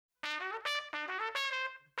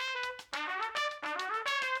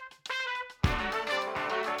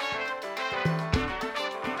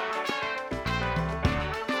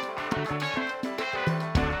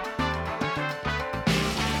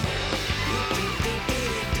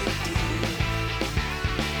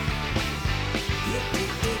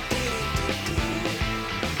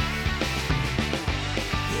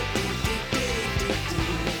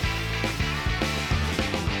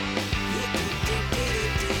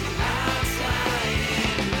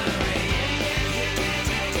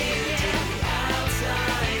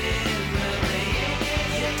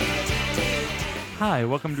Hi,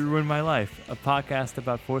 welcome to Ruin My Life, a podcast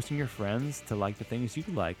about forcing your friends to like the things you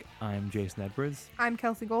like. I'm Jason Edwards, I'm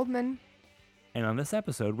Kelsey Goldman. and on this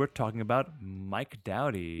episode, we're talking about Mike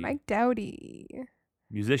Doughty. Mike Doughty.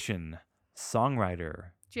 Musician,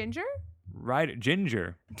 songwriter, Ginger?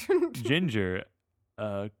 Ginger,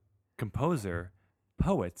 composer,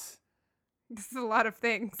 poet. This is a lot of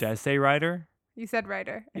things. Did I say writer? You said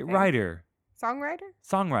writer. I Yeah, think. writer, Songwriter?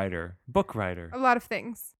 songwriter, book writer. A lot of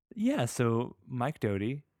things. Yeah, so Mike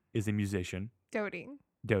Doughty is a musician. Doughty.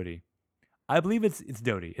 Doughty. I believe it's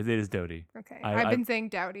Doughty. It is Doughty. Okay. I've been saying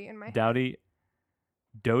Doughty in my head.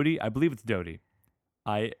 Doughty. I believe it's Doughty.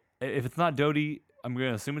 If it's not Doughty, I'm going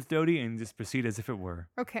to assume it's Doughty and just proceed as if it were.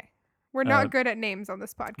 Okay. We're not good at names on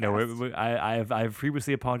this podcast. No, I've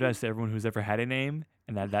previously apologized to everyone who's ever had a name,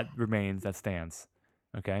 and that remains, that stands.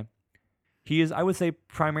 Okay? He is, I would say,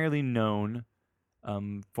 primarily known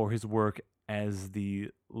for his work as the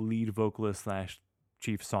lead vocalist /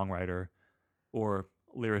 chief songwriter, or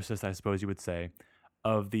lyricist, I suppose you would say,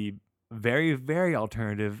 of the very, very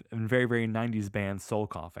alternative and very, very 90s band Soul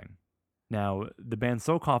Coughing. Now, the band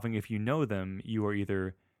Soul Coughing, if you know them, you are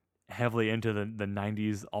either heavily into the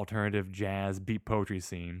 90s alternative jazz beat poetry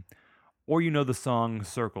scene, or you know the song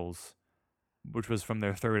Circles, which was from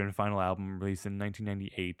their third and final album released in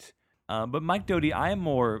 1998. But Mike Doughty, I am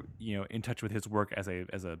more, in touch with his work as a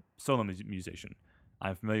solo musician.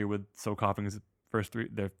 I'm familiar with Soul Coughing's first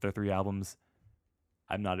their three albums.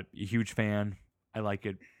 I'm not a huge fan. I like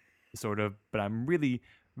it, sort of, but I'm really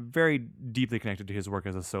very deeply connected to his work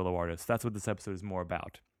as a solo artist. That's what this episode is more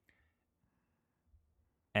about.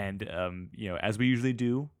 And as we usually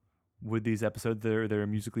do with these episodes, they're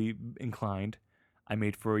musically inclined. I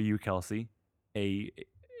made for you, Kelsey,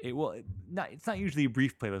 it's not usually a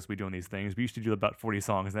brief playlist we do on these things. We used to do about 40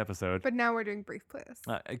 songs an episode. But now we're doing brief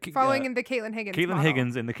playlists. Following in the Caitlin Higgins model.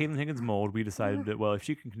 In the Caitlin Higgins mold, we decided that, well, if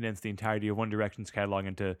she can condense the entirety of One Direction's catalog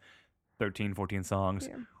into 13, 14 songs,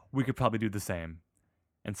 we could probably do the same.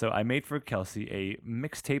 And so I made for Kelsey a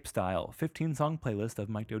mixtape style 15-song playlist of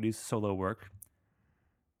Mike Doughty's solo work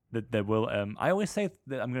that will, I always say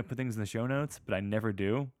that I'm going to put things in the show notes, but I never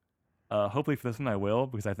do. Hopefully for this one I will,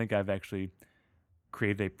 because I think I've actually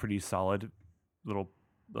created a pretty solid little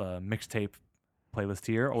mixtape playlist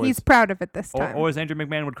here. Or He's proud of it this time. Or as Andrew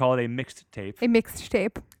McMahon would call it, a mixed tape. A mixed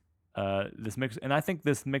tape. This mix, and I think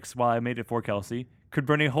this mix, while I made it for Kelsey, could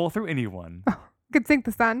burn a hole through anyone. Could sink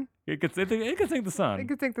the sun. It could sink the sun. It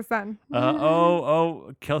could sink the sun.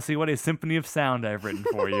 Kelsey, what a symphony of sound I've written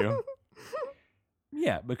for you.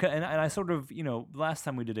 Yeah, because and I sort of, last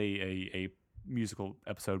time we did a musical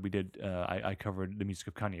episode, we did I covered the music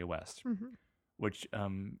of Kanye West, which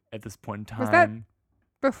at this point in time, was that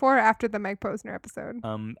before or after the Mike Posner episode?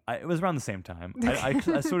 It was around the same time.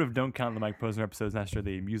 I sort of don't count the Mike Posner episodes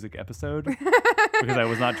necessarily a music episode because I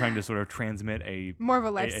was not trying to sort of transmit more of a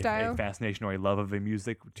lifestyle, a fascination or a love of a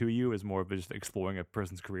music to you. It's more of just exploring a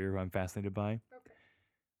person's career who I'm fascinated by. Okay.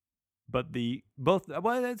 But it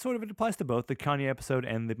applies to both. The Kanye episode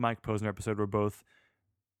and the Mike Posner episode were both,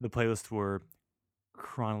 the playlists were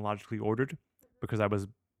chronologically ordered because I was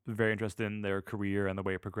very interested in their career and the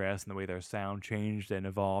way it progressed and the way their sound changed and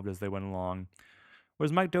evolved as they went along.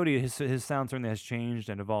 Whereas Mike Doughty, his sound certainly has changed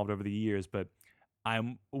and evolved over the years, but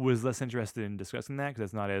I was less interested in discussing that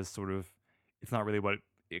because it's not really what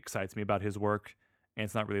excites me about his work, and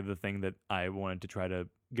it's not really the thing that I wanted to try to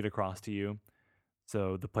get across to you.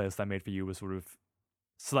 So the playlist I made for you was sort of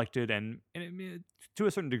selected and to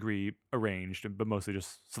a certain degree arranged, but mostly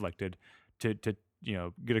just selected to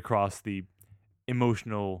get across the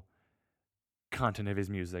emotional content of his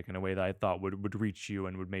music in a way that I thought would reach you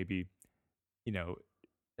and would maybe,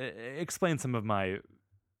 explain some of my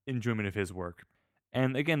enjoyment of his work.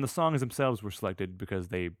 And again, the songs themselves were selected because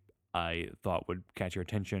I thought would catch your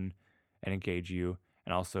attention and engage you,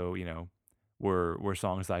 and also, were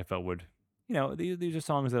songs that I felt would, these are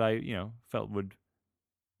songs that I, felt would,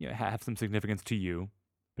 have some significance to you,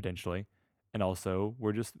 potentially, and also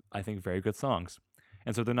were just, I think, very good songs.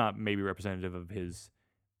 And so they're not maybe representative of his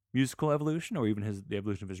musical evolution or even the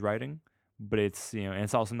evolution of his writing, but it's, and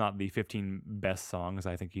it's also not the 15 best songs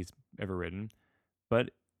I think he's ever written. But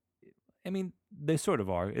I mean, they sort of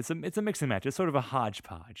are. It's a mix and match. It's sort of a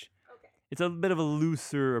hodgepodge. Okay. It's a bit of a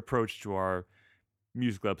looser approach to our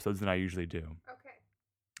musical episodes than I usually do. Okay.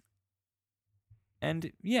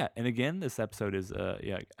 And and again, this episode is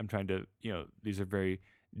I'm trying to, these are very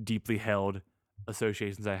deeply held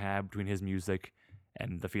associations I have between his music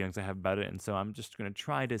and the feelings I have about it. And so I'm just going to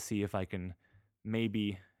try to see if I can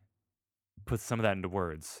maybe put some of that into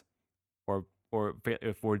words. Or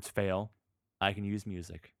if words fail, I can use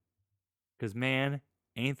music. Because, man,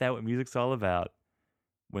 ain't that what music's all about?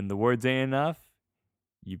 when the words ain't enough,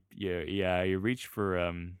 you reach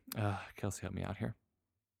for Kelsey, help me out here.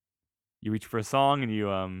 You reach for a song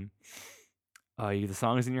and the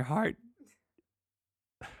song is in your heart.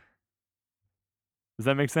 Does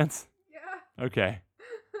that make sense? Yeah. Okay.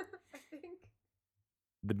 I think.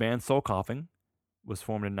 The band Soul Coughing was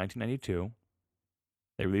formed in 1992.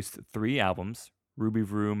 They released 3 albums: Ruby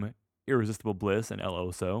Vroom, Irresistible Bliss, and El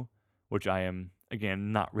Oso, which I am,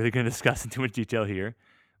 again, not really going to discuss in too much detail here,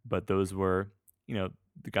 but those were,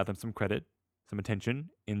 they got them some credit, some attention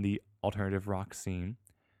in the alternative rock scene.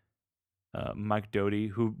 Mike Doughty,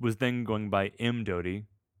 who was then going by M. Doughty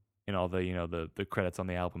in all the credits on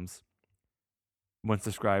the albums, once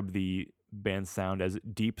described the band's sound as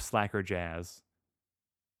deep slacker jazz,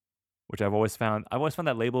 which I've always found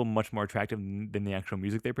that label much more attractive than the actual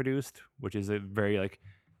music they produced, which is a very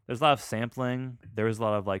there's a lot of sampling, there's a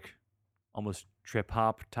lot of almost trip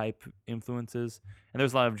hop type influences, and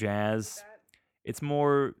there's a lot of jazz. It's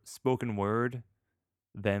more spoken word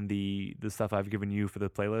than the stuff I've given you for the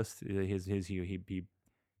playlist. He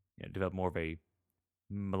developed more of a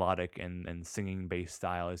melodic and singing based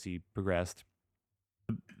style as he progressed.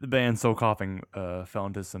 The band Soul Coughing fell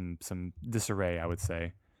into some disarray, I would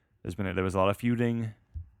say. There was a lot of feuding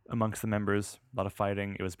amongst the members, a lot of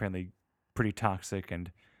fighting. It was apparently pretty toxic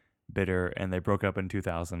and bitter, and they broke up in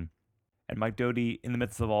 2000. And Mike Doughty, in the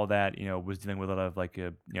midst of all that, was dealing with a lot of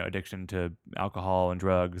addiction to alcohol and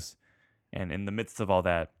drugs. And in the midst of all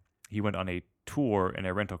that, he went on a tour in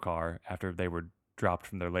a rental car after they were dropped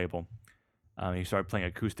from their label. He started playing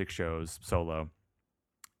acoustic shows solo.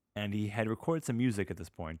 And he had recorded some music at this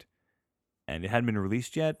point, and it hadn't been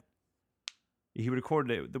released yet. He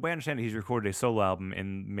recorded it. The way I understand it, he's recorded a solo album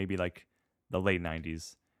in maybe the late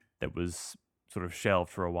 90s that was sort of shelved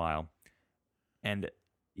for a while. And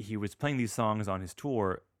he was playing these songs on his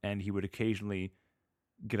tour, and he would occasionally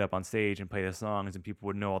get up on stage and play the songs, and people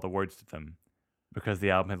would know all the words to them because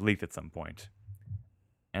the album had leaked at some point.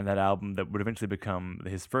 And that album that would eventually become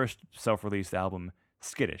his first self-released album,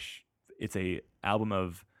 Skittish. It's a album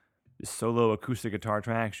of solo acoustic guitar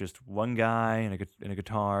tracks, just one guy and a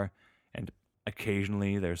guitar, and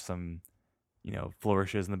occasionally there's some,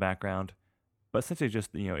 flourishes in the background. But essentially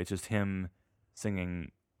it's just him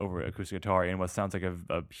singing over acoustic guitar in what sounds like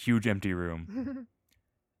a huge empty room.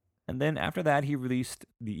 And then after that, he released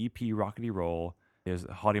the EP Rockety Roll. There's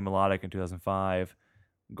Haughty Melodic in 2005,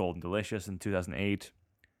 Golden Delicious in 2008.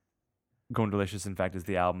 Golden Delicious, in fact, is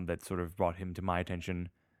the album that sort of brought him to my attention,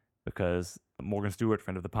 because Morgan Stewart,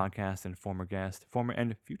 friend of the podcast and former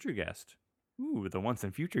and future guest. Ooh, the once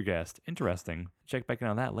and future guest. Interesting. Check back in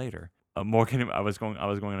on that later. Morgan, I was going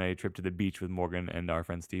on a trip to the beach with Morgan and our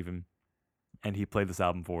friend Steven, and he played this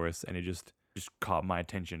album for us, and it just caught my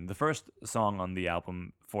attention. The first song on the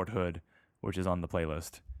album, Fort Hood, which is on the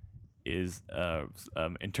playlist,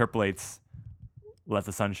 interpolates Let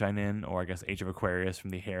the Sunshine In, or I guess Age of Aquarius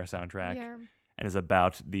from the Hair soundtrack, and is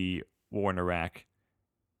about the war in Iraq.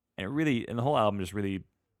 And the whole album just really,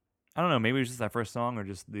 I don't know, maybe it was just that first song, or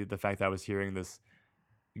just the fact that I was hearing this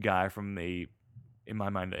guy from in my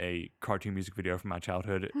mind, a cartoon music video from my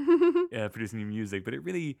childhood producing new music. But it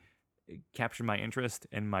really captured my interest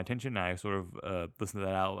and my attention. I sort of listened to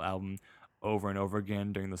that album over and over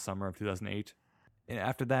again during the summer of 2008. And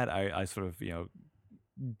after that, I sort of,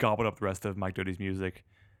 gobbled up the rest of Mike Doughty's music.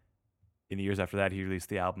 In the years after that, he released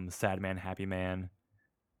the album Sad Man, Happy Man,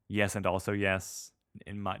 Yes and Also Yes.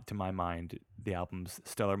 To my mind, the albums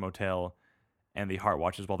Stellar Motel and The Heart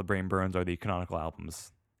Watches While the Brain Burns are the canonical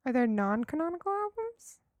albums. Are there non-canonical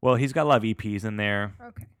albums? Well, he's got a lot of EPs in there.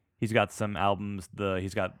 Okay. He's got some albums.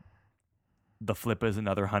 He's got The Flippas and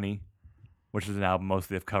Other Honey, which is an album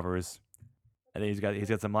mostly of covers. And then he's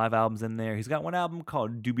got some live albums in there. He's got one album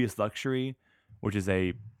called Dubious Luxury, which is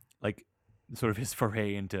a sort of his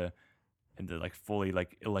foray into fully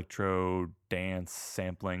electro dance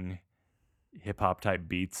sampling hip hop type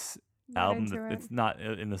beats album. It's not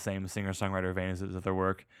in the same singer songwriter vein as his other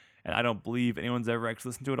work, and I don't believe anyone's ever actually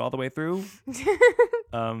listened to it all the way through.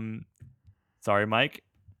 Sorry, Mike.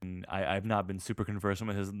 And I've not been super conversant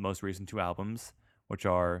with his most recent 2 albums, which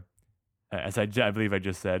are, as I believe I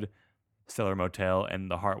just said, Stellar Motel and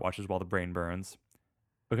The Heart Watches While the Brain Burns,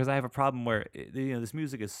 because I have a problem where this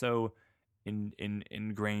music is so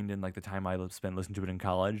ingrained in the time I spent listening to it in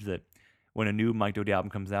college, that when a new Mike Doughty album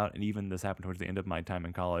comes out, and even this happened towards the end of my time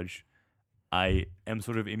in college, I am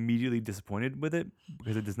sort of immediately disappointed with it,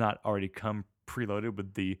 because it does not already come preloaded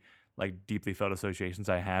with the deeply felt associations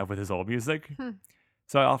I have with his old music.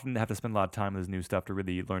 So I often have to spend a lot of time with his new stuff to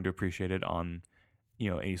really learn to appreciate it on,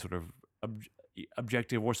 any sort of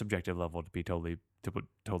objective or subjective level, to be totally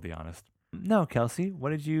honest. No, Kelsey, what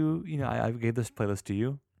did you? I gave this playlist to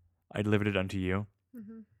you. I delivered it unto you.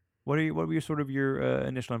 Hmm. What were your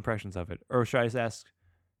initial impressions of it? Or should I just ask?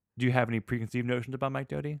 Do you have any preconceived notions about Mike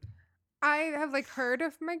Doty? I have like heard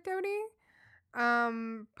of Mike Doty.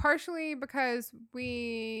 Partially because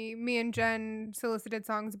me and Jen solicited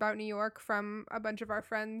songs about New York from a bunch of our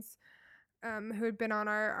friends who had been on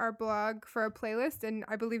our blog for a playlist, and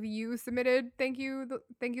I believe you submitted. Thank you,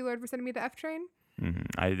 Lord, for sending me the F Train.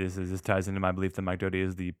 This ties into my belief that Mike Doty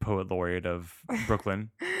is the poet laureate of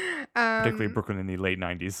Brooklyn, particularly um, Brooklyn in the late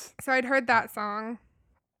 '90s. so I'd heard that song,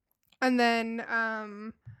 and then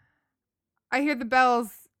I Hear the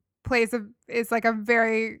Bells is like a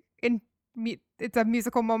very it's a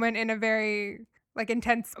musical moment in a very like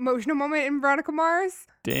intense emotional moment in Veronica Mars.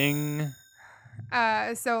 Ding.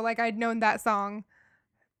 So like I'd known that song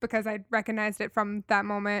because I'd recognized it from that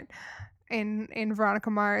moment in Veronica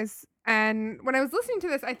Mars. And when I was listening to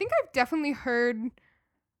this, I think I've definitely heard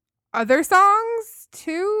other songs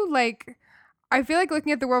too. Like I feel like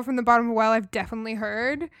Looking at the World from the Bottom of a Well, I've definitely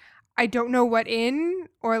heard. I don't know what in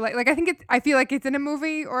or like I feel like it's in a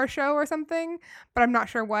movie or a show or something, but I'm not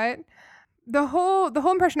sure what. The whole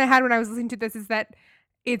impression I had when I was listening to this is that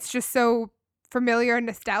it's just so familiar and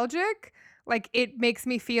nostalgic. Like it makes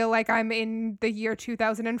me feel like I'm in the year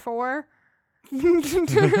 2004.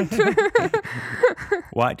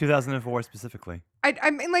 Why 2004 specifically?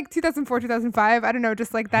 I'm in like 2004, 2005. I don't know,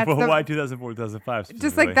 just like that's Well, the why 2004, 2005 specifically?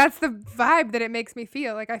 just like that's the vibe that it makes me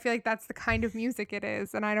feel. Like I feel like that's the kind of music it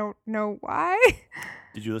is, and I don't know why.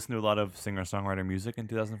 Did you listen to a lot of singer-songwriter music in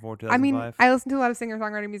 2004, I mean, 2005? I listen to a lot of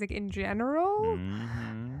singer-songwriter music in general.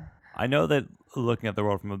 I know that Looking at the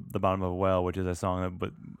World from the Bottom of a Well, which is a song that,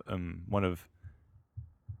 but one of,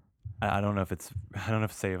 I don't know if it's, I don't know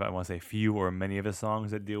if I want to say few or many of his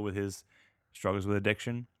songs that deal with his struggles with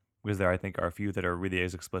addiction, because there I think are a few that are really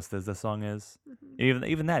as explicit as this song is. Mhm.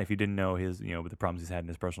 Even that, if you didn't know his, the problems he's had in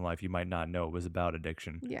his personal life, you might not know it was about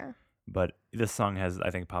addiction. Yeah. But this song has, I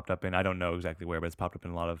think, popped up in, I don't know exactly where, but it's popped up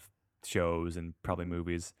in a lot of shows and probably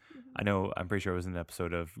movies. I'm pretty sure it was in an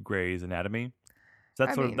episode of Grey's Anatomy. So I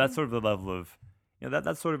that's mean, sort of the level of,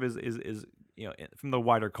 that sort of is from the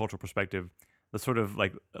wider cultural perspective, the sort of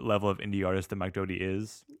like level of indie artist that Mike Doty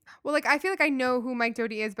is. well, like I feel like I know who Mike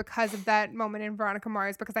Doty is because of that moment in Veronica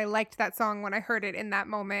Mars because I liked that song when I heard it in that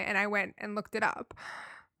moment and I went and looked it up.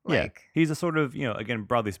 Yeah, Like, he's a sort of, again,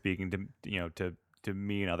 broadly speaking, to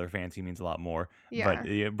me and other fans, he means a lot more. yeah,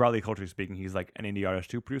 But broadly culturally speaking, he's like an indie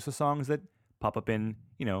artist who produces songs that pop up in,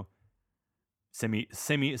 semi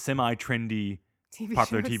trendy TV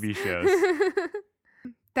popular shows. TV shows.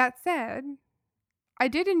 That said, I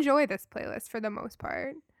did enjoy this playlist for the most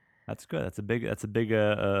part. That's good. That's a big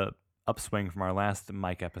upswing from our last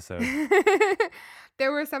Mike episode.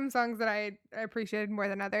 There were some songs that I appreciated more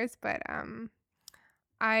than others, but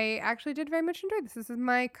I actually did very much enjoy this. This is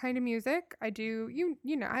my kind of music. I do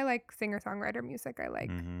you know, I like singer-songwriter music.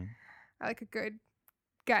 Mm-hmm. I like a good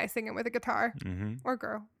guy singing with a guitar Mm-hmm. or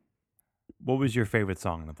girl. What was your favorite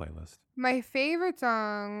song on the playlist? My favorite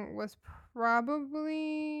song was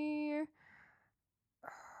probably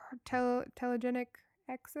Telegenic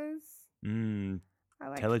X's. I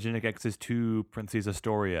liked Telegenic X's 2 Princess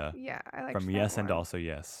Astoria Yeah, I liked from that Yes one. and Also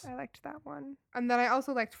Yes. I liked that one. And then I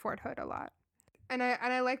also liked Fort Hood a lot. And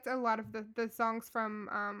I liked a lot of the songs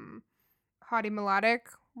from Hottie Melodic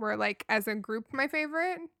were like as a group my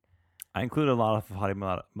favorite. I include a lot of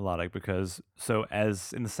Hottie Melodic because, so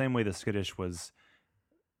as in the same way the Skittish was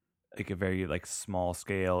like a very like small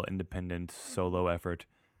scale independent solo effort,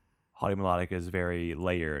 Hottie Melodic is very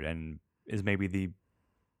layered and is maybe the,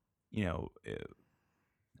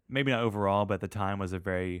 maybe not overall, but at the time was a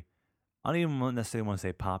very, I don't even necessarily want to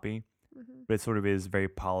say poppy, Mm-hmm. but it sort of is very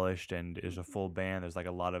polished and is a full band. There's like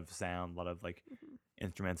a lot of sound, a lot of like Mm-hmm.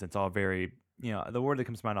 instruments. It's all very, the word that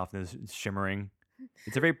comes to mind often is shimmering.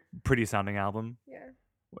 It's a very pretty sounding album, Yeah.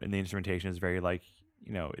 and the instrumentation is very like,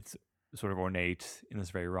 it's sort of ornate in this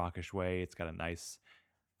very rockish way. It's got a nice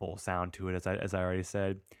full sound to it, as I already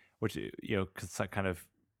said, which kind of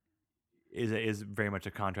is very much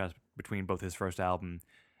a contrast between both his first album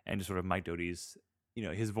and just sort of Mike Doty's,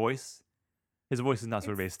 his voice. His voice is not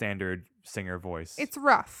sort of a standard singer voice. It's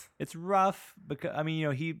rough, It's rough because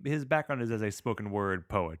his background is as a spoken word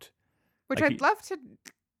poet. which Like I'd love to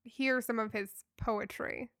hear some of his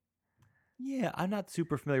poetry. Yeah, I'm not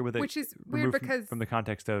super familiar with it. Which is weird removed because from the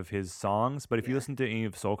context of his songs, but if you Yeah. listen to any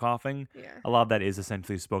of Soul Coughing, yeah. a lot of that is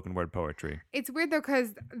essentially spoken word poetry. It's weird though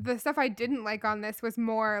because the stuff I didn't like on this was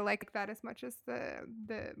more like that as much as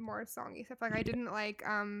the more songy stuff. Like I didn't like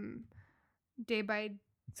day by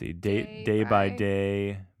Let's see, Day day by by-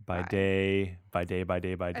 day, By vibe. day, by day, by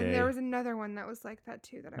day, by And there day. was another one that was like that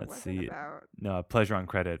too that I Let's wasn't see. about. No, Pleasure on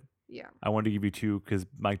Credit. Yeah. I wanted to give you two because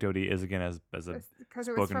Mike Doty is again as a Because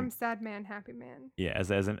it was spoken from Sad Man, Happy Man. yeah as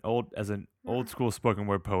an old school spoken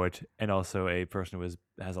word poet and also a person who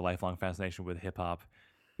has a lifelong fascination with hip hop.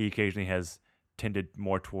 He occasionally has tended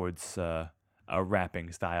more towards a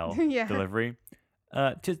rapping style Yeah. delivery.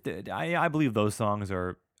 I believe those songs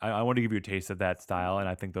are. I want to give you a taste of that style, and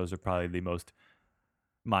I think those are probably the most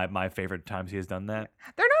my favorite times he has done that.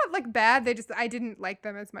 They're not like bad. I didn't like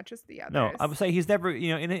them as much as the No, others. I would say he's never,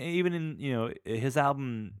 even in, his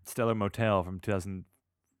album Stellar Motel from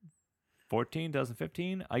 2014,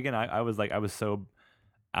 2015. Again, I was like, I was so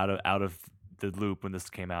out of the loop when this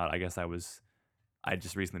came out. I guess I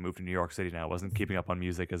just recently moved to New York City now. I wasn't keeping up on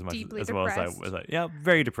music as much Deeply as well as I depressed. was. Yeah,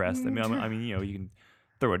 very depressed. I mean, you can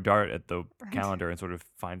throw a dart at the calendar and sort of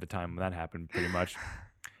find the time when that happened, pretty much.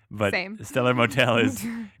 But Same. Stellar Motel is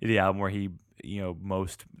the album where he,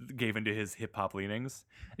 most gave into his hip hop leanings.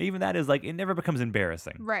 And even that is like it never becomes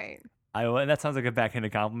embarrassing. Right. And that sounds like a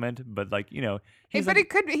backhanded compliment, but like he's But a, it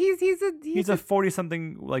could. he's a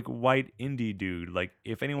 40-something like white indie dude. Like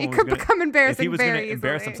if anyone It was could gonna, become if embarrassing he was gonna very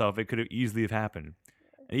embarrass easily. himself, it could have easily have happened.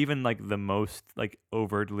 And even like the most like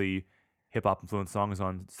overtly hip hop influenced songs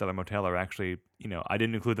on Stellar Motel are actually, I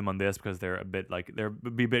didn't include them on this because they're a bit like they're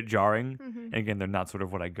be a bit jarring. And again, they're not sort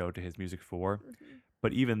of what I go to his music for.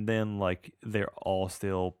 But even then, like they're all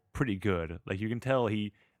still pretty good. Like you can tell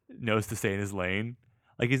he knows to stay in his lane.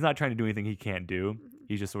 Like he's not trying to do anything he can't do.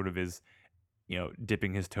 He just sort of is,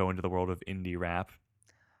 dipping his toe into the world of indie rap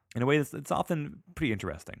in a way that's it's often pretty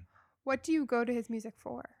interesting. What do you go to his music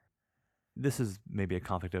for? This is maybe a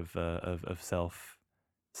conflict of self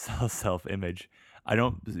image. I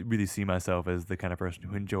don't really see myself as the kind of person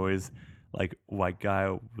who enjoys like white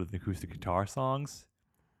guy with acoustic guitar songs,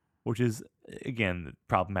 which is again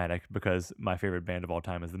problematic because my favorite band of all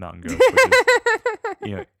time is the Mountain Goats,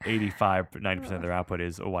 which is 85-90% of their output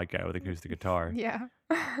is a white guy with acoustic guitar. Yeah.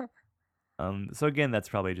 So again, that's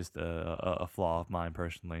probably just a flaw of mine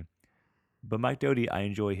personally. But Mike Doty, I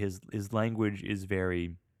enjoy his language is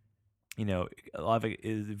very, a lot of it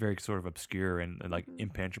is very sort of obscure and like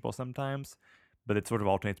impenetrable sometimes, but it sort of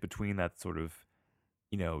alternates between that sort of,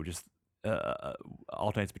 just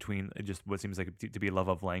alternates between just what seems like to be a love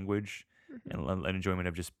of language and an enjoyment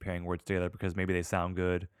of just pairing words together because maybe they sound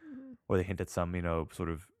good or they hint at some, sort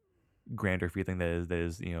of grander feeling that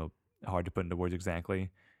is hard to put into words exactly.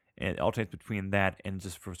 And it alternates between that and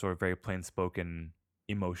just for sort of very plain spoken,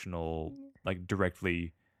 emotional, like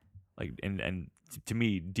directly, like and to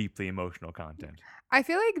me deeply emotional content. I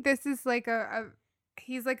feel like this is like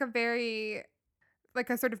he's like a very like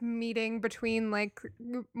a sort of meeting between like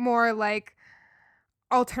more like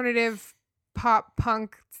alternative pop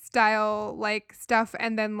punk style like stuff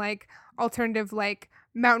and then like alternative like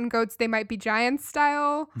Mountain Goats They Might Be Giants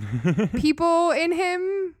style people in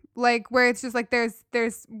him, like where it's just like there's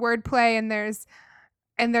wordplay and there's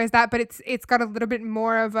that, but it's got a little bit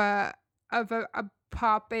more of a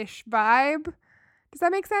popish vibe. Does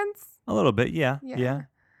that make sense? A little bit, yeah.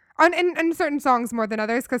 On certain songs more than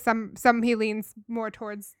others, because some he leans more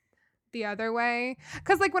towards the other way.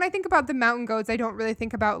 Because like when I think about the Mountain Goats, I don't really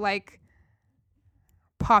think about like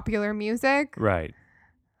popular music. Right.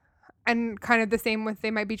 And kind of the same with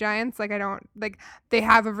They Might Be Giants. Like I don't like they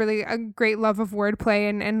have a great love of wordplay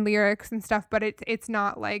and lyrics and stuff, but it's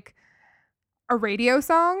not like a radio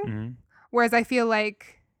song. Mm-hmm. Whereas I feel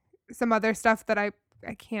like some other stuff that I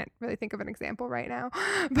can't really think of an example right now,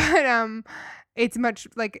 but it's much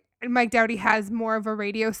like Mike Doughty has more of a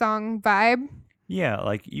radio song vibe. Yeah,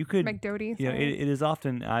 like you could Mike Doughty. it is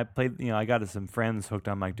often I played I got some friends hooked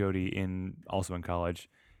on Mike Doughty also in college,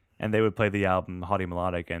 and they would play the album Haughty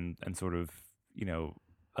Melodic and sort of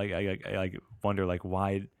like I wonder like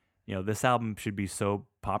why this album should be so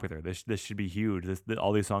popular. This should be huge.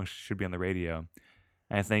 All these songs should be on the radio.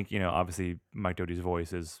 And I think obviously Mike Doughty's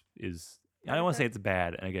voice is I don't want to say it's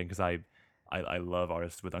bad, and again because I love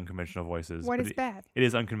artists with unconventional voices. What is bad? It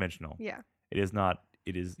is unconventional. Yeah. It is not.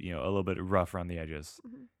 It is a little bit rough around the edges.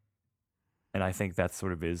 Mm-hmm. And I think that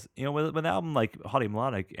sort of is with an album like Haughty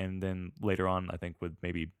Melodic, and then later on I think with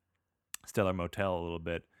maybe Stellar Motel a little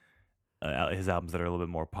bit, his albums that are a little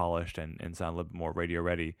bit more polished and sound a little bit more radio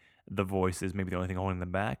ready. The voice is maybe the only thing holding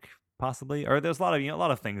them back, possibly. Or there's a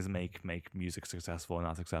lot of things make music successful and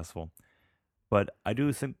not successful. But I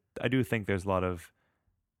do think there's a lot of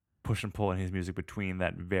push and pull in his music between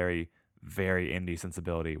that very, very indie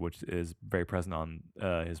sensibility, which is very present on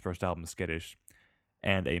his first album, Skittish,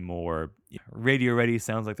 and a more radio ready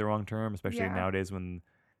sounds like the wrong term, especially nowadays when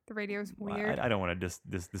the radio's weird. I don't want to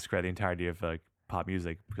discredit the entirety of pop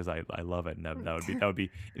music because I love it, and that would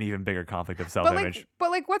be an even bigger conflict of But self-image.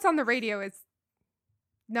 like what's on the radio is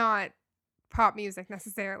not pop music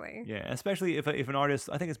necessarily. Yeah, especially if an artist,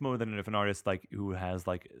 I think it's more than if an artist like who has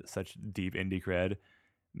like such deep indie cred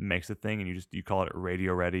makes a thing and you call it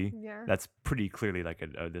radio ready. Yeah. That's pretty clearly like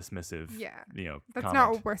a dismissive, Yeah. That's comment.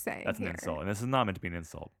 not what we're saying. That's an here. insult, and this is not meant to be an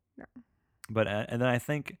insult. No. But and then I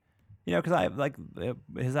think, because I like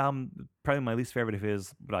his album, probably my least favorite of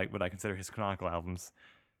his, what I consider his canonical albums,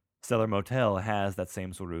 Stellar Motel, has that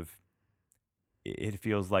same sort of. It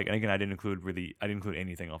feels like, and again, I didn't include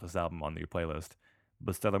anything off this album on your playlist,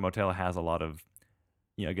 but Stellar Motel has a lot of,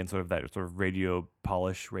 again, sort of that sort of radio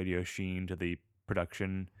polish, radio sheen to the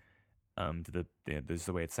production, to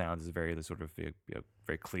the way it sounds is very the sort of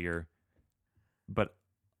very clear, but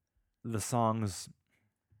the songs,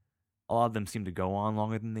 a lot of them seem to go on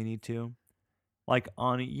longer than they need to. Like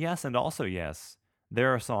on Yes and Also Yes,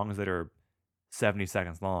 there are songs that are 70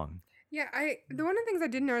 seconds long. Yeah, the one of the things I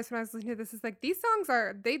did notice when I was listening to this is like these songs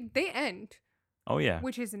they end. Oh yeah.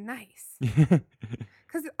 Which is nice.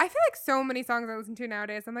 Because I feel like so many songs I listen to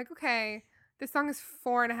nowadays, I'm like, okay, this song is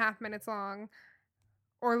 4.5 minutes long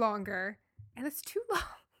or longer, and it's too long.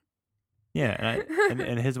 Yeah,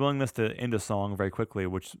 and his willingness to end a song very quickly,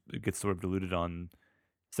 which gets sort of diluted on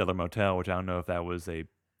Stellar Motel, which I don't know if that was a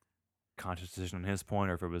conscious decision on his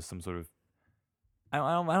point or if it was some sort of. I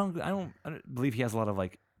don't believe he has a lot of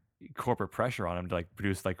like corporate pressure on him to like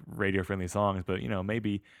produce like radio friendly songs, but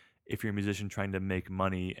maybe if you're a musician trying to make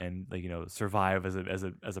money and like survive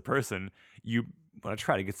as a person, you want to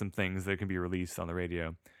try to get some things that can be released on the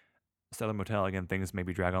radio. Stellar Motel, again, things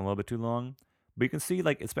maybe drag on a little bit too long, but you can see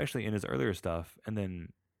like especially in his earlier stuff, and then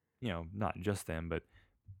not just them, but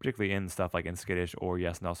particularly in stuff like in Skittish or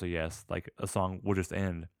Yes and Also Yes, like a song will just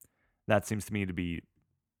end. That seems to me to be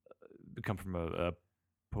come from a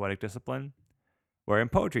poetic discipline. Where in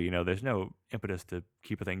poetry, there's no impetus to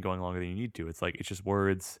keep a thing going longer than you need to. It's like it's just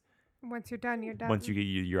words. Once you're done, you're done. Once you get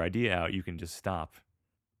your idea out, you can just stop.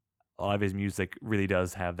 A lot of his music really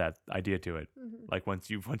does have that idea to it. Mm-hmm. Like once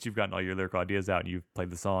you've gotten all your lyrical ideas out and you've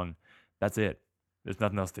played the song, that's it. There's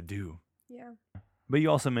nothing else to do. Yeah. But you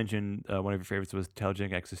also mentioned one of your favorites was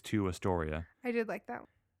Telegenic X's 2 Astoria. I did like that.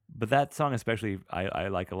 But that song especially I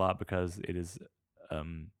like a lot because it is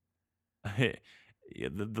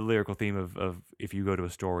the lyrical theme of if you go to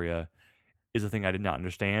Astoria is a thing I did not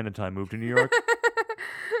understand until I moved to New York.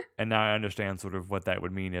 And now I understand sort of what that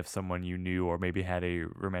would mean if someone you knew or maybe had a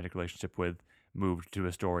romantic relationship with moved to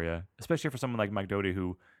Astoria, especially for someone like Mike Doughty,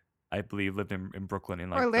 who I believe lived in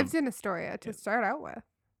Brooklyn. Or lived in Astoria to start out with.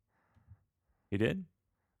 He did?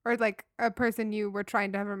 Or like a person you were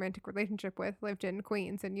trying to have a romantic relationship with lived in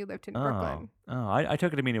Queens and you lived in Brooklyn. Oh, I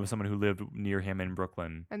took it to mean it was someone who lived near him in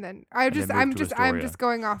Brooklyn. And then I'm just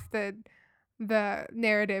going off the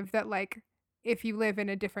narrative that like if you live in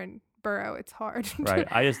a different borough, it's hard. Right.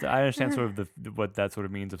 I understand sort of what that sort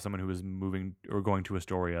of means of someone who is moving or going to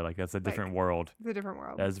Astoria. Like that's a different world. It's a different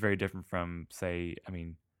world. That is very different from, say,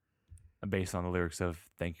 based on the lyrics of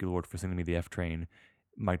 "Thank You Lord for Sending Me the F Train."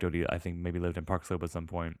 Mike Doughty, I think, maybe lived in Park Slope at some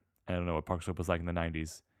point. I don't know what Park Slope was like in the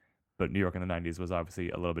 90s, but New York in the 90s was obviously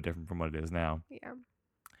a little bit different from what it is now. Yeah.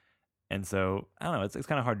 And so, I don't know, it's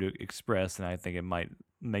kind of hard to express, and I think it might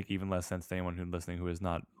make even less sense to anyone who's listening who has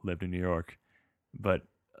not lived in New York. But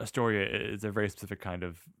Astoria is a very specific kind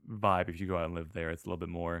of vibe. If you go out and live there, it's a little bit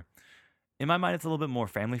more, in my mind, it's a little bit more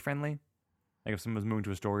family friendly. Like if someone's moving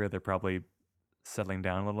to Astoria, they're probably settling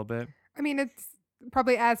down a little bit. I mean, it's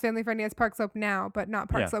probably as family friendly as Park Slope now, but not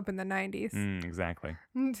Park Slope in the 90s. Exactly.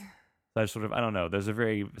 So I sort of, I don't know. There's a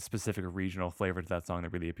very specific regional flavor to that song that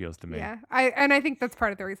really appeals to me. Yeah, I think that's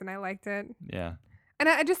part of the reason I liked it. Yeah. And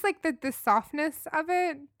I just like the softness of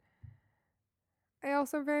it. I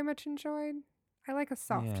also very much enjoyed. I like a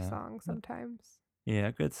soft song sometimes. Yeah,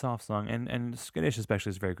 a good soft song. And Skittish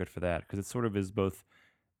especially is very good for that because it sort of is both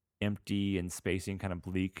empty and spacey and kind of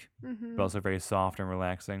bleak, but also very soft and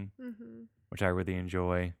relaxing, which I really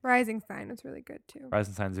enjoy. Rising Sign is really good too.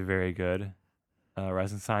 Rising Sign is very good.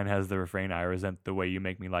 Rising Sign has the refrain, "I resent the way you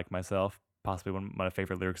make me like myself," possibly one of my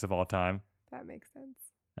favorite lyrics of all time. That makes sense.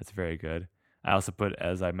 That's very good. I also put,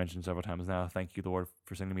 as I mentioned several times now, "Thank You Lord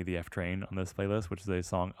for Sending Me the F Train" on this playlist, which is a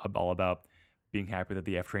song all about being happy that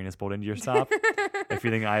the F train is pulled into your stop. A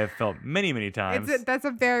feeling I have felt many, many times. That's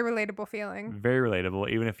a very relatable feeling. Very relatable,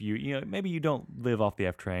 even if maybe you don't live off the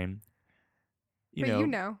F train. But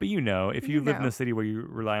you know, if you live in a city where you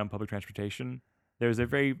rely on public transportation, there's a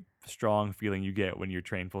very strong feeling you get when your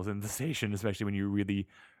train pulls into the station, especially when you really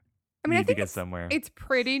need to get somewhere. It's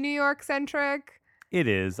pretty New York centric. It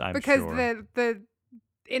is, I'm because sure. the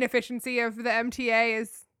inefficiency of the MTA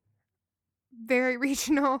is very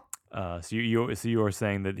regional. So you are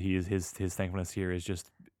saying that his thankfulness here is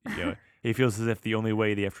just, he feels as if the only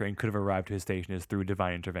way the F train could have arrived to his station is through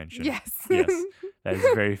divine intervention. Yes. Yes, that is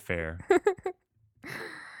very fair.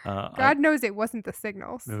 I God knows it wasn't the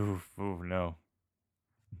signals. ooh, no.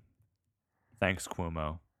 Thanks,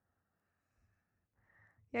 Cuomo.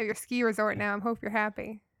 You have your ski resort now. I hope you're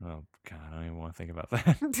happy. Oh God, I don't even want to think about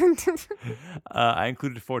that. I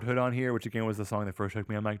included Fort Hood on here, which again was the song that first hooked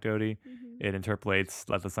me on Mike Doty. It interpolates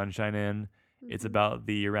 "Let the Sunshine In." It's about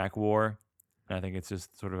the Iraq War, and I think it's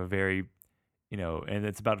just sort of a very, and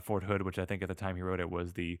it's about Fort Hood, which I think at the time he wrote it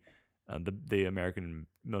was the American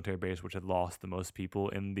military base which had lost the most people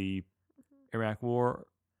in the Iraq War,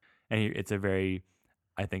 and it's a very,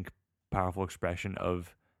 I think, powerful expression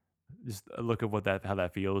of just a look of how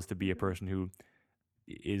that feels to be a person who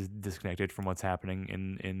is disconnected from what's happening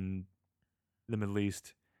in the Middle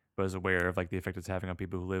East, but is aware of like the effect it's having on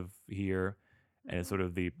people who live here, and it's sort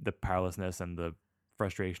of the powerlessness and the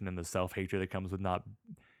frustration and the self hatred that comes with not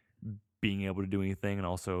being able to do anything, and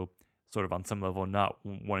also sort of on some level not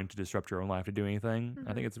wanting to disrupt your own life to do anything.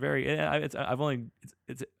 I think it's very. I've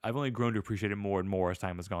only grown to appreciate it more and more as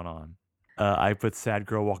time has gone on. I put "Sad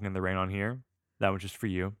Girl Walking in the Rain" on here. That one's just for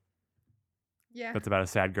you. Yeah. That's about a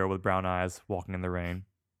sad girl with brown eyes walking in the rain.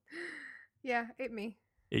 Yeah, it me.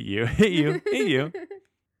 Hit you, hit you, hit you.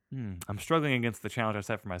 I'm struggling against the challenge I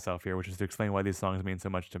set for myself here, which is to explain why these songs mean so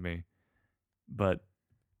much to me. But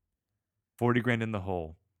 40 grand in the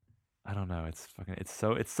hole. I don't know. It's so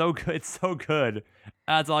good. It's so good.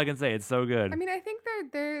 That's all I can say. It's so good. I mean, I think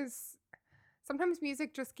there's sometimes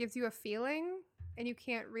music just gives you a feeling and you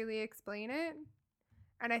can't really explain it.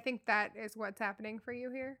 And I think that is what's happening for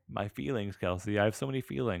you here. My feelings, Kelsey. I have so many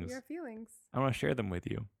feelings. Your feelings. I want to share them with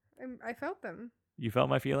you. I felt them. You felt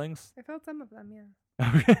my feelings? I felt some of them, yeah.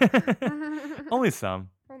 Only some.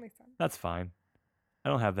 Only some. That's fine. I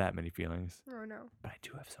don't have that many feelings. Oh, no. But I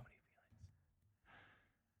do have so many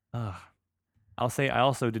feelings. I'll say I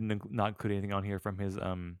also didn't not include anything on here from his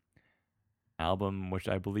album, which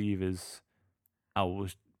I believe is, I will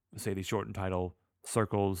say the shortened title,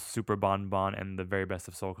 Circles, Super Bon Bon, and The Very Best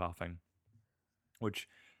of Soul Coughing, which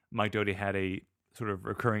Mike Doty had a sort of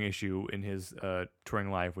recurring issue in his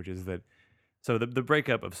touring life, which is that, so the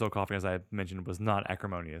breakup of Soul Coughing, as I mentioned, was not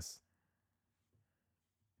acrimonious.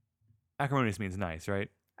 Acrimonious means nice, right?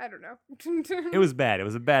 I don't know. It was bad. It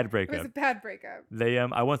was a bad breakup. It was a bad breakup.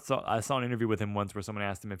 I saw an interview with him once where someone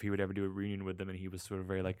asked him if he would ever do a reunion with them, and he was sort of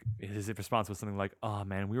very like, his response was something like, "Oh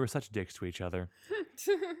man, we were such dicks to each other."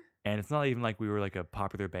 And it's not even like we were like a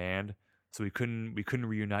popular band, so we couldn't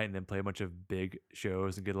reunite and then play a bunch of big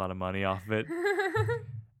shows and get a lot of money off of it.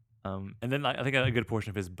 And then I think a good portion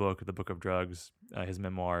of his book, The Book of Drugs, his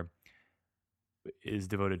memoir, is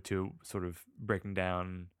devoted to sort of breaking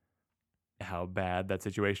down how bad that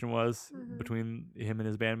situation was between him and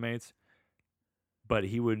his bandmates. But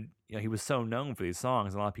he was so known for these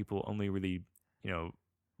songs, and a lot of people only really,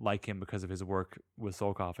 like him because of his work with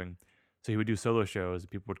Soul Coughing. So he would do solo shows,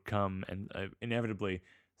 and people would come, and inevitably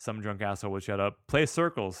some drunk asshole would shout up, "Play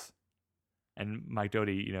Circles," and Mike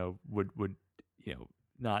Doty, would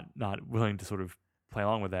not willing to sort of play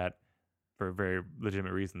along with that for very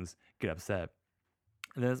legitimate reasons, get upset.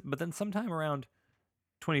 But then sometime around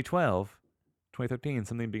 2012, 2013,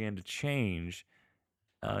 something began to change.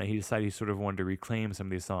 He decided he sort of wanted to reclaim some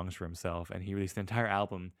of these songs for himself, and he released an entire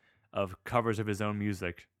album of covers of his own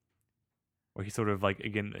music, where he sort of like,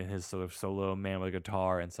 again, in his sort of solo man with a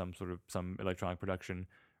guitar and some electronic production,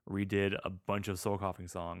 redid a bunch of Soul Coughing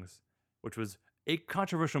songs, which was a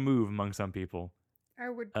controversial move among some people. I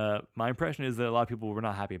would. My impression is that a lot of people were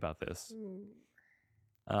not happy about this.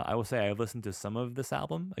 I will say I've listened to some of this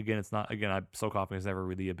album. Again, Soul Coughing is never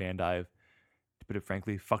really a band I've, to put it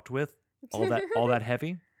frankly, fucked with all that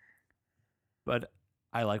heavy. But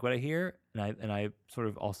I like what I hear, and I sort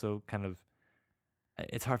of also kind of,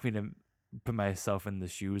 it's hard for me to put myself in the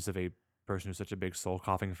shoes of a person who's such a big Soul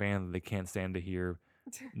Coughing fan that they can't stand to hear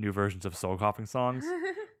new versions of Soul Coughing songs.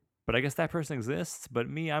 But I guess that person exists. But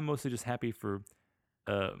me, I'm mostly just happy for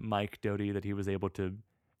Mike Doty that he was able to,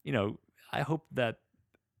 I hope that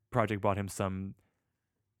project brought him some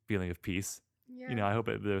feeling of peace. Yeah. I hope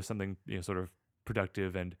there was something, sort of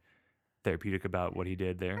productive and therapeutic about what he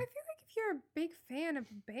did there. I feel like if you're a big fan of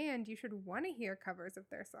a band, you should want to hear covers of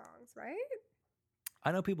their songs, right?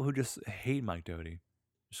 I know people who just hate Mike Doty.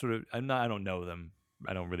 Sort of, I don't know them.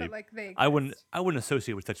 I don't really. But like they. I wouldn't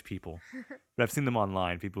associate with such people. But I've seen them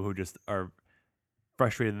online. People who just are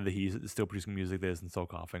frustrated that he's still producing music that isn't Soul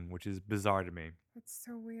Coughing, which is bizarre to me. That's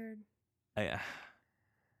so weird. I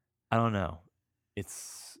don't know.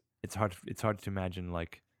 It's hard to imagine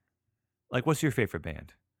like Like, what's your favorite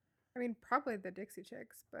band? I mean, probably the Dixie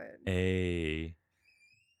Chicks, but A.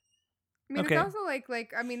 I mean, Okay. it's also like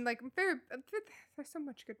I mean, like there's so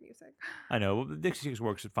much good music. I know. Well, the Dixie Chicks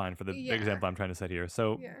works fine for the Yeah. example I'm trying to set here.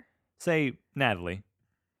 So, Yeah, say Natalie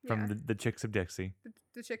from yeah. the Chicks of Dixie.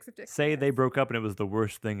 The Chicks of Dixie. Say they yes. broke up and it was the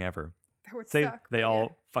worst thing ever. That would Say suck. they but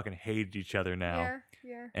all fucking hated each other now. Yeah,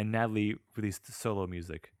 yeah, And Natalie released solo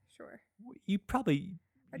music. sure. You probably.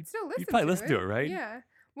 I'd still listen. You'd probably to listen to it, right? Yeah.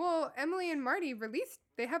 Well, Emily and Marty released.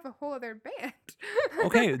 They have a whole other band.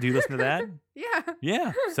 Okay, do you listen to that? Yeah.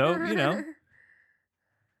 Yeah. So, you know,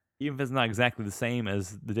 even if it's not exactly the same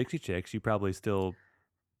as the Dixie Chicks, you probably still.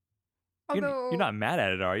 Although You're not mad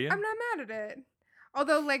at it, are you? I'm not mad at it.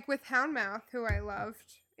 Although, like with Houndmouth, who I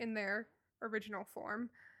loved in their original form,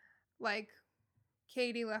 like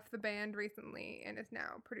Katie left the band recently and is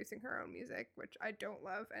now producing her own music, which I don't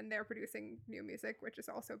love, and they're producing new music, which is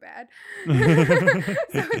also bad. So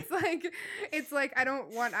it's like I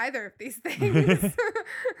don't want either of these things.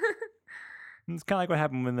 It's kind of like what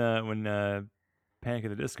happened when Panic at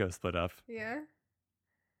the Disco split up. Yeah.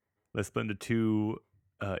 They split into two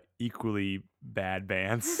equally bad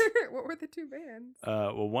bands. What were the two bands?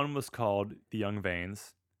 Well, one was called The Young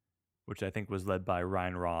Vanes, which I think was led by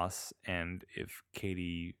Ryan Ross. And if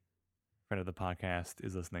Katie, friend of the podcast,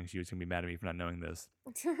 is listening, she's going to be mad at me for not knowing this.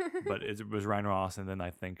 But it was Ryan Ross, and then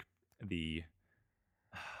I think the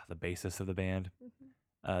bassist of the band.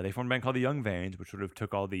 Mhm. They formed a band called The Young Vanes, which sort of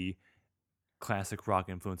took all the classic rock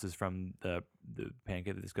influences from the Panic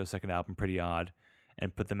at the Disco second album, Pretty Odd,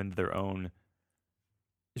 and put them into their own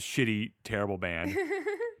shitty, terrible band.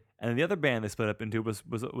 And then the other band they split up into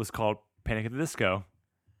was called Panic at the Disco,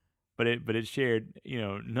 but it shared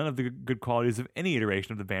none of the good qualities of any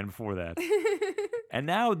iteration of the band before that. And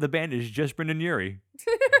now the band is just Brendan Urie,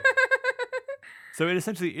 so it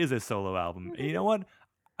essentially is a solo album. And you know what?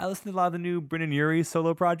 I listened to a lot of the new Brendan Urie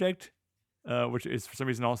solo project, which is for some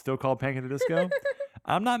reason all still called Panic at the Disco.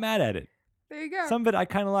 I'm not mad at it. There you go. Some of it I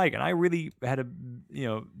kind of like, and I really had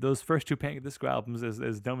those first two Panic at the Disco albums,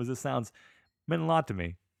 as dumb as this sounds, meant a lot to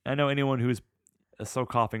me. I know anyone who's a So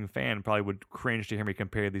Coughing fan probably would cringe to hear me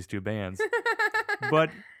compare these two bands, but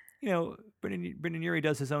Brendan Urie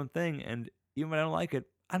does his own thing, and even when I don't like it,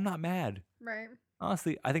 I'm not mad. Right.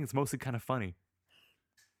 Honestly, I think it's mostly kind of funny.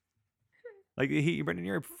 Like Brendan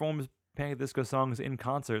Urie performs Panic at the Disco songs in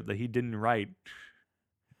concert that he didn't write,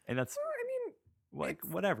 and that's. Well, I mean, Like,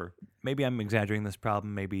 whatever. Maybe I'm exaggerating this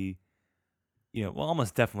problem. Maybe,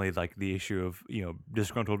 almost definitely like the issue of,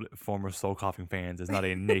 disgruntled former Soul Coughing fans is not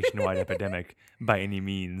a nationwide epidemic by any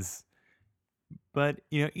means. But,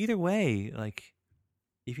 either way, like,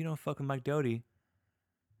 if you don't fuck with Mike Doughty,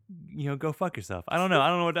 go fuck yourself. I don't know. I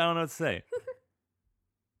don't know what to say.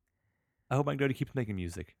 I hope Mike Doughty keeps making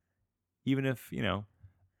music. Even if,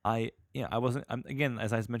 I wasn't, again,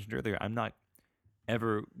 as I mentioned earlier, I'm not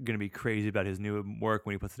ever gonna be crazy about his new work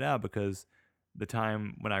when he puts it out, because the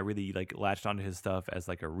time when I really like latched onto his stuff as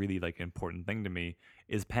like a really like important thing to me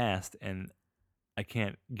is past, and I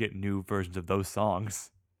can't get new versions of those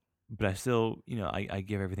songs. But I still, I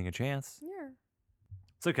give everything a chance. yeah.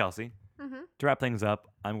 So Kelsey, Mm-hmm. to wrap things up,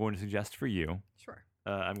 I'm going to suggest for you. Sure.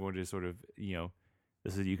 I'm going to sort of,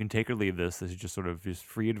 this is, you can take or leave this. This is just sort of just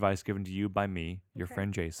free advice given to you by me, your Okay.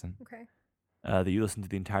 friend Jason. Okay. That you listen to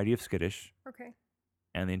the entirety of Skittish Okay.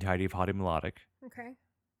 and the entirety of Haughty Melodic. Okay.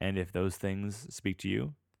 And if those things speak to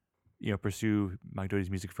you, pursue Mike Doughty's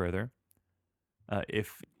music further.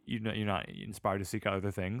 If you're not inspired to seek out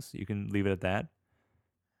other things, you can leave it at that.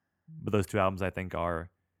 But those two albums, I think, are,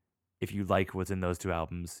 if you like what's in those two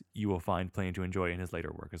albums, you will find plenty to enjoy in his later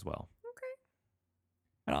work as well.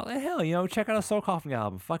 Okay. And hell, check out a Soul Coughing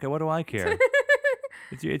album. Fuck it, what do I care?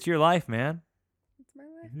 It's your life, man. It's my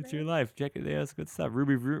life. It's man. your life. Check it. Yeah, it's good stuff.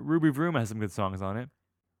 Ruby Vroom has some good songs on it.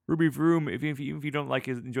 Ruby Vroom, if you don't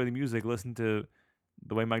enjoy the music, listen to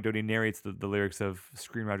the way Mike Doughty narrates the lyrics of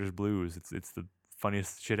Screenwriter's Blues. It's the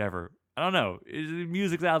funniest shit ever. I don't know.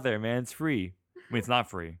 Music's out there, man. It's free. I mean, it's not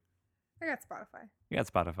free. I got Spotify. You got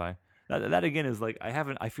Spotify. That again is like,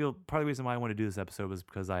 I feel part of the reason why I want to do this episode was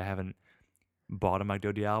because I haven't bought a Mike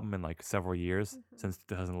Doughty album in like several years, since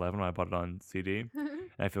 2011 when I bought it on CD, and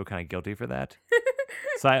I feel kind of guilty for that.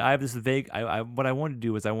 So I have this vague. What I wanted to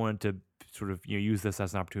do is I wanted to sort of use this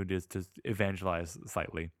as an opportunity to evangelize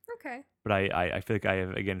slightly. Okay. But I feel like I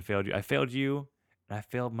have again failed you. I failed you, and I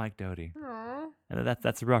failed Mike Doughty, Aw. and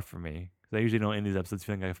that's rough for me, because I usually don't end these episodes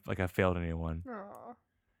feeling like I failed anyone. Aw.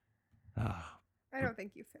 Ah, I don't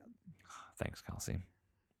think you failed. thanks, Kelsey.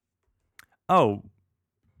 Oh,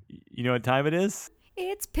 you know what time it is?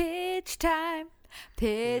 It's pitch time.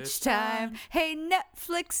 Pitch time. Hey,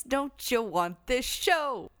 Netflix, don't you want this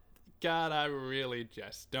show? God, I really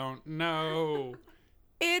just don't know.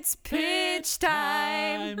 It's pitch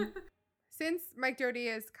time. Since Mike Doty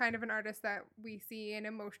is kind of an artist that we see in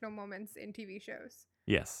emotional moments in TV shows,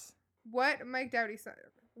 Yes. what Mike Doty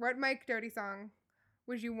song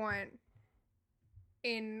would you want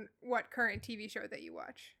in what current TV show that you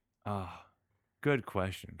watch? Ah, good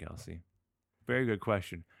question, Kelsey. Very good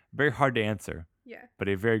question. Very hard to answer, Yeah, but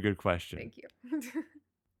a very good question. thank you.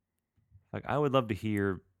 Like, I would love to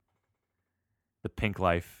hear the Pink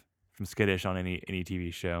Life from Skittish on any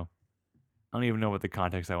TV show. I don't even know what the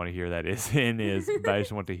context I want to hear that is but I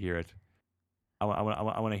just want to hear it. I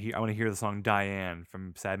want to hear the song Diane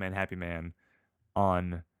from Sad Man Happy Man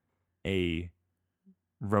on a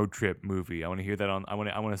road trip movie. I want to hear that on. I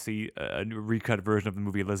want to see a recut version of the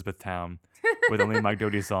movie Elizabethtown with only Mike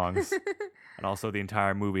Doty songs, and also the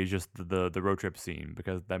entire movie is just the road trip scene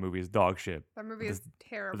because that movie is dog shit. That movie But is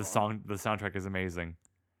terrible. The soundtrack is amazing.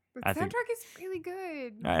 The I think- soundtrack is really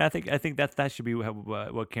good. And I think that should be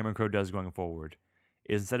what Cameron Crowe does going forward.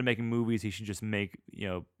 Is instead of making movies, he should just make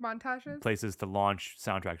Montages. places to launch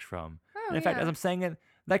soundtracks from. Oh, And in fact, yeah. as I'm saying it,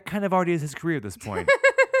 that kind of already is his career at this point.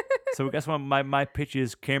 So guess what? My pitch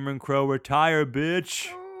is Cameron Crowe retire, bitch.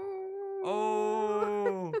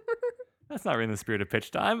 Oh, that's not really in the spirit of pitch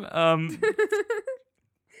time.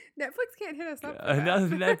 Netflix can't hit us up. for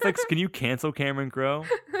Netflix, that. can you cancel Cameron Crowe?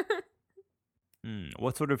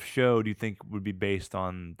 What sort of show do you think would be based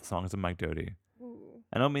on the songs of Mike Doty? Ooh.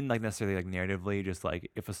 I don't mean like necessarily like narratively, just like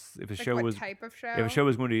if a Like show what was type of show? if a show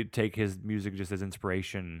was going to take his music just as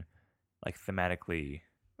inspiration, like thematically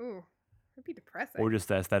Ooh, it'd be depressing. or just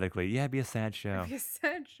aesthetically, yeah, it'd be a sad show. It'd be a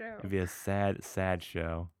sad show. It'd be a sad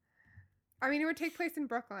show. I mean, it would take place in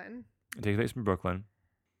Brooklyn. It takes place in Brooklyn.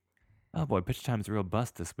 Oh boy, pitch time is a real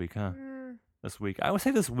bust this week, huh? This week, I would say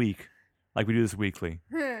this week, like we do this weekly.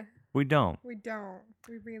 We don't. We don't.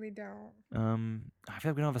 We really don't. I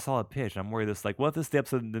feel like we don't have a solid pitch. I'm worried this like, what if this is the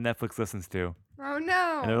episode that Netflix listens to? Oh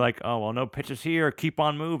no. And they're like, oh well, no pitches here. Keep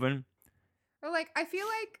on moving. Or like, I feel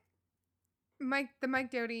like the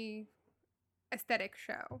Mike Doty aesthetic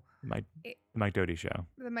show. The Mike Doty show.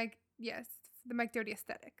 The Mike Doty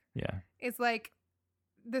aesthetic Yeah. is like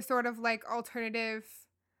the sort of like alternative.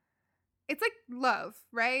 It's like Love,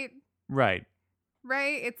 right? Right.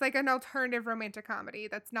 Right? It's like an alternative romantic comedy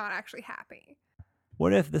that's not actually happy.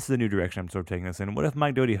 What if this is a new direction I'm sort of taking this in? What if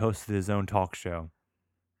Mike Doty hosted his own talk show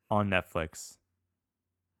on Netflix?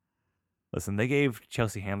 Listen, they gave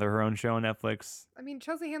Chelsea Handler her own show on Netflix. I mean,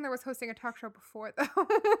 Chelsea Handler was hosting a talk show before, though.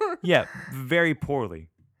 Yeah, very poorly.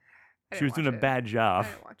 I She was didn't doing a watch it. bad I job.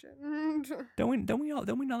 didn't watch it.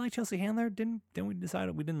 Don't we not like Chelsea Handler? Didn't we decide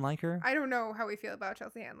we didn't like her? I don't know how we feel about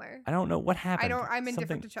Chelsea Handler. I don't know what happened. I'm indifferent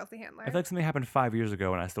Something- to Chelsea Handler. I feel like something happened 5 years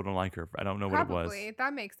ago and I still don't like her. I don't know what it was. Probably.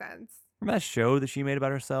 That makes sense. Remember that show that she made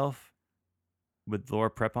about herself with Laura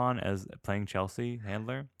Prepon as playing Chelsea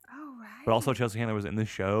Handler? Oh, right. But also Chelsea Handler was in the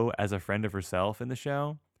show as a friend of herself in the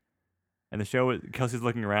show. And the show, Kelsey's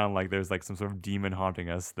looking around like there's like some sort of demon haunting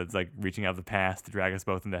us that's like reaching out of the past to drag us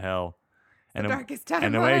both into hell. The darkest time.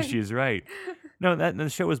 in a way, she's right. No, the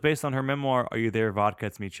show was based on her memoir, Are You There, Vodka,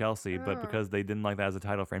 It's Me, Chelsea. But Oh. because they didn't like that as a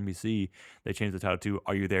title for NBC, they changed the title to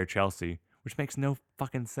Are You There, Chelsea? Which makes no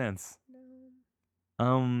fucking sense.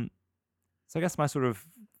 No. So I guess my sort of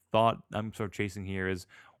thought I'm sort of chasing here is,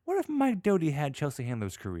 what if Mike Doty had Chelsea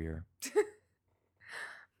Handler's career?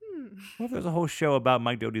 What if there's a whole show about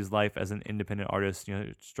Mike Doty's life as an independent artist,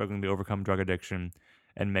 struggling to overcome drug addiction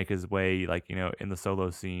and make his way, like, in the solo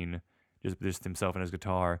scene, just himself and his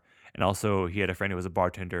guitar. And also he had a friend who was a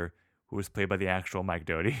bartender who was played by the actual Mike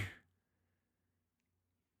Doty.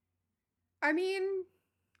 I mean,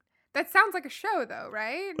 that sounds like a show, though,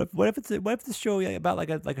 right? What if it's a show about like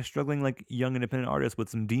a struggling like young independent artist with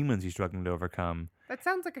some demons he's struggling to overcome That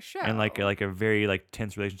sounds like a show. and like a very like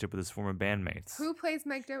tense relationship with his former bandmates? Who plays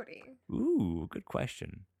Mike Doty? Ooh, good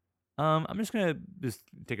question. I'm just gonna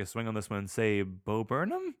take a swing on this one and say Bo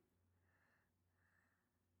Burnham.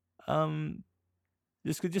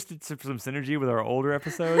 Just for some synergy with our older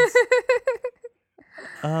episodes.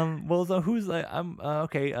 Well, so who's like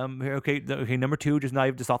okay. Okay. Number 2,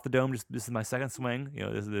 just off the dome. This is my second swing.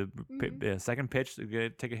 This is the second pitch.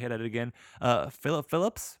 Take a hit at it again. Philip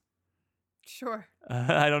Phillips. Sure.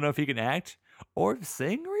 I don't know if he can act or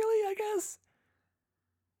sing. Really, I guess.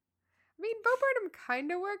 I mean, Bo Burnham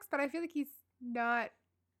kind of works, but I feel like he's not.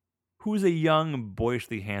 Who's a young,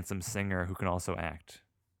 boyishly handsome singer who can also act?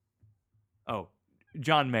 Oh,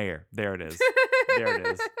 John Mayer. There it is. There it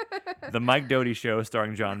is. The Mike Doty Show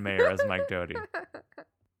starring John Mayer as Mike Doty. They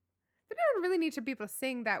don't really need to be able to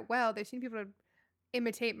sing that well. They just need people to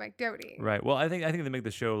imitate Mike Doty. Right. Well, I think to make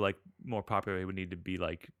the show like more popular, it would need to be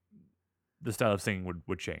like the style of singing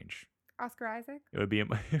would change. Oscar Isaac. It would be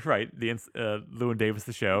right. Llewyn Davis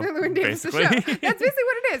the show. Llewyn Davis the show. basically. That's basically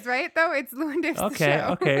what it is, right? Though it's Llewyn Davis the show.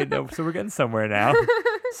 Okay. No, so we're getting somewhere now.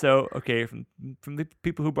 So okay, from the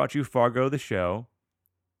people who brought you Fargo the show,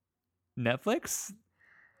 Netflix.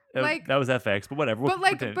 Like- that was FX, but whatever. But we'll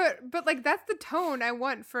like, pretend- but like that's the tone I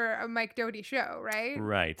want for a Mike Doty show, right?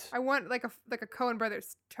 right. I want like a Coen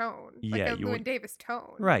Brothers tone, like Yeah, a you Llewyn want- Davis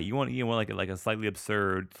tone, Right. You want like a slightly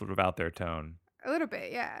absurd sort of out there tone. A little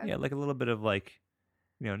bit, yeah. Yeah, like a little bit of like,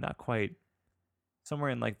 not quite somewhere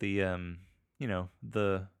in like the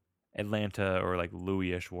the Atlanta or like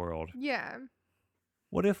Louis-ish world. Yeah.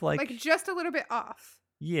 What if like, Like just a little bit off.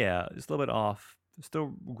 yeah, just a little bit off,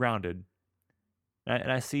 still grounded.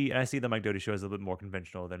 And I see the Mike Doty show as a little bit more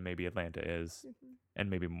conventional than maybe Atlanta is, Mhm. and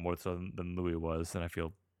maybe more so than Louis was. And I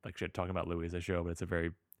feel like shit talking about Louis as a show, but it's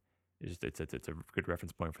a good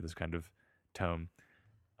reference point for this kind of tone.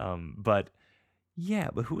 But yeah,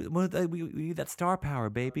 but we need that star power,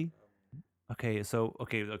 baby. Okay, so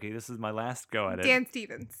okay, this is my last go at it. Dan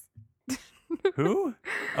Stevens. Who?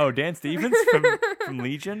 Oh, Dan Stevens from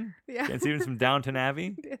Legion. Yeah. Dan Stevens from Downton Abbey.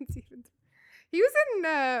 Dan Stevens. He was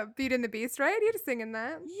in Beauty and the Beast, right? He had to sing in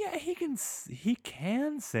that. Yeah, he can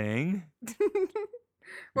sing.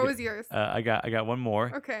 What was yours? I got one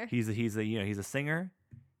more. Okay. He's a singer.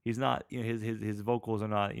 He's not his vocals are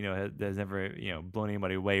not has never blown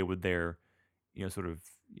anybody away with their sort of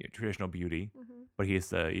traditional beauty, Mhm. but he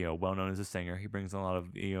is well known as a singer. He brings in a lot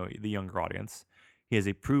of the younger audience. He has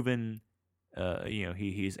a proven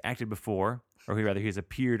he's acted before, or he's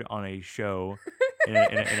appeared on a show in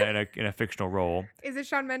a fictional role. Is it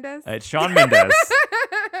Shawn Mendes? It's Shawn Mendes,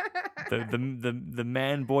 the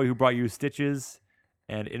man boy who brought you Stitches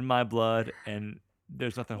and In My Blood and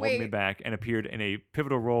There's Nothing Holding Me Wait. Back, and appeared in a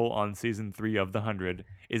pivotal role on season 3 of The 100,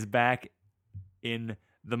 is back in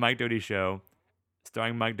the Mike Doty show,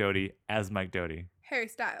 starring Mike Doty as Mike Doty. Harry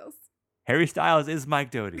Styles. Harry Styles is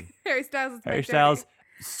Mike Doty. Harry Styles is Harry Mike Styles,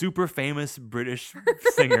 super famous British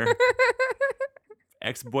singer,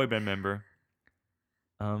 ex-boy band member.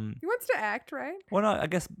 He wants to act, right? Well, no, I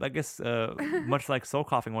guess much like Soul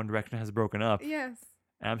Coughing, One Direction has broken up. Yes.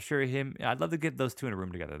 And I'm sure I'd love to get those two in a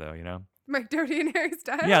room together, though. Mike Doty and Harry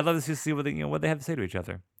Styles. Yeah, I'd love to just see what they have to say to each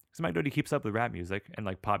other. Because Mike Doty keeps up with rap music and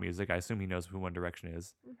like pop music. I assume he knows who One Direction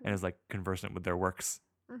is and is like conversant with their works.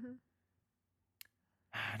 Mhm.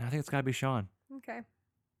 And I think it's gotta be Sean. Okay.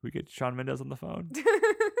 We get Shawn Mendes on the phone.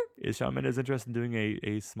 Is Shawn Mendes interested in doing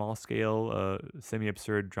a small scale,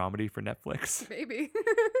 semi-absurd dramedy for Netflix, Maybe.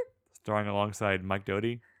 starring alongside Mike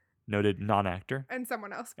Doty, noted non-actor? And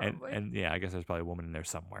someone else And probably. yeah, I guess there's probably a woman in there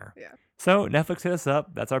somewhere. Yeah. So Netflix hit us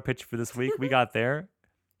up. That's our pitch for this week. We got there.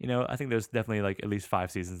 I think there's definitely like at least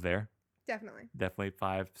 5 seasons there. Definitely. Definitely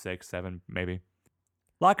 5, 6, 7, maybe.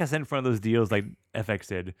 Lock us in for one of those deals like FX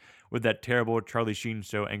did with that terrible Charlie Sheen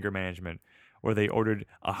show, Anger Management, where they ordered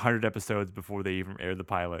 100 episodes before they even aired the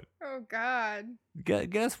pilot. Oh God.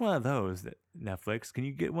 Get us one of those, Netflix. Can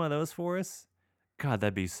you get one of those for us? God,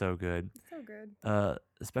 that'd be so good. So good.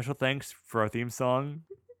 Special thanks for our theme song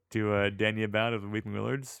to Danya Bound of the Weeping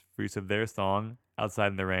Willards for use of their song "Outside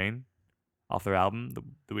in the Rain" off their album,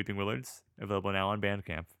 The Weeping Willards, available now on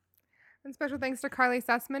Bandcamp. And special thanks to Carly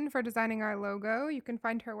Sussman for designing our logo. You can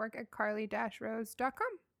find her work at carly-rose.com.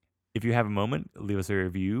 If you have a moment, leave us a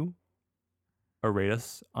review or rate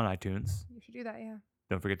us on iTunes. You should do that, yeah.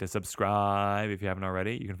 Don't forget to subscribe if you haven't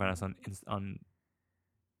already. You can find us on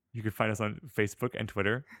Facebook and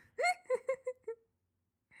Twitter.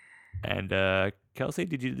 And Kelsey,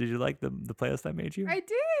 did you like the playlist I made you? I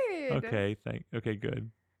did. Okay,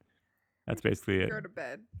 good. That's basically it. Go to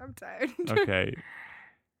bed. I'm tired. Okay.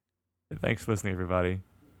 Thanks for listening, everybody.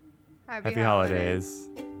 Happy holidays.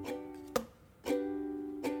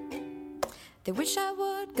 They wish I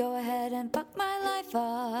would go ahead and fuck my life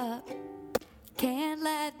up. Can't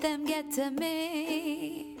let them get to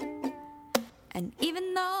me. And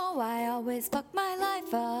even though I always fuck my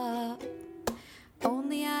life up,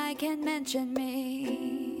 only I can mention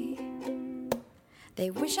me. They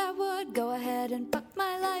wish I would go ahead and fuck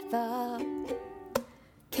my life up.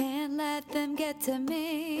 Can't let them get to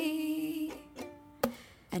me.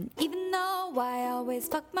 And even though I always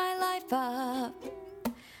fuck my life up,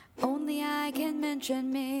 only I can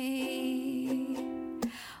mention me.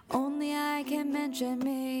 Only I can mention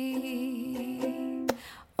me.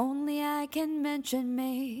 Only I can mention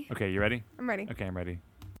me. Okay, you ready? I'm ready. Okay, I'm ready.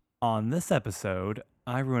 On this episode,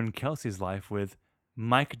 I ruined Kelsey's life with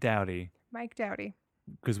Mike Doughty. Mike Doughty.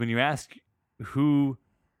 Because when you ask who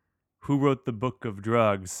wrote the book of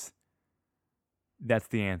drugs, that's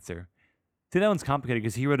the answer. See, that one's complicated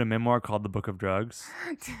because he wrote a memoir called The Book of Drugs.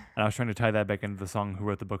 And I was trying to tie that back into the song Who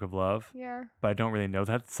Wrote the Book of Love. Yeah. But I don't really know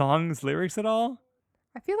that song's lyrics at all.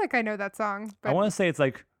 I feel like I know that song. But I want to say it's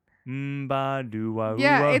like ba doo wah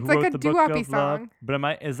Yeah, who it's like wrote a the Book doo-woppy of Love? song. But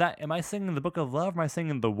am I singing the Book of Love or am I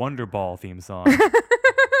singing the Wonder Ball theme song?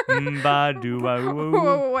 Ba doo wah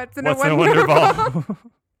Whoa, what's in What's a in a Wonder Wonder Ball? Ball?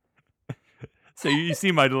 So you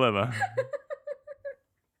see my dilemma.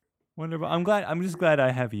 Wonder Ball. I'm just glad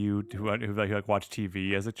I have you who like watched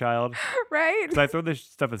TV as a child. Right? Because I throw this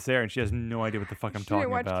stuff at Sarah and she has no idea what the fuck I'm She talking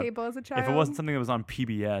didn't watch about. cable as a child. If it wasn't something that was on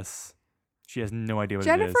PBS, she has no idea what it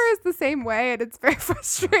Jennifer is. is the same way, and it's very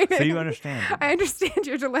frustrating. So you understand it. I understand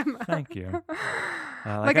your dilemma. Thank you.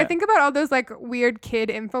 Like I think about all those like weird kid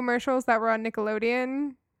infomercials that were on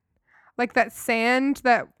Nickelodeon. Like that sand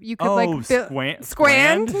that you could like squand.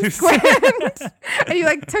 squand. And you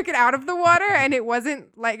like took it out of the water and it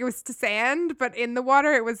wasn't like it was sand, but in the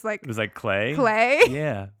water it was like It was like clay. clay.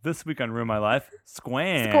 Yeah. This week on Ruin My Life,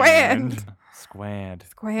 squand. Squand. Squand.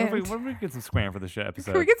 Squand. What if we get some squand for the show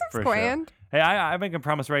episode? Can we get for some a show? squand? Hey, I make a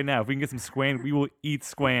promise right now. If we can get some squand, we will eat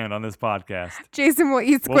squand on this podcast. Jason will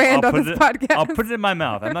eat Well, squand I'll on put this it- podcast. I'll put it in my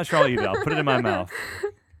mouth. I'm not sure I'll eat it. I'll put it in my mouth.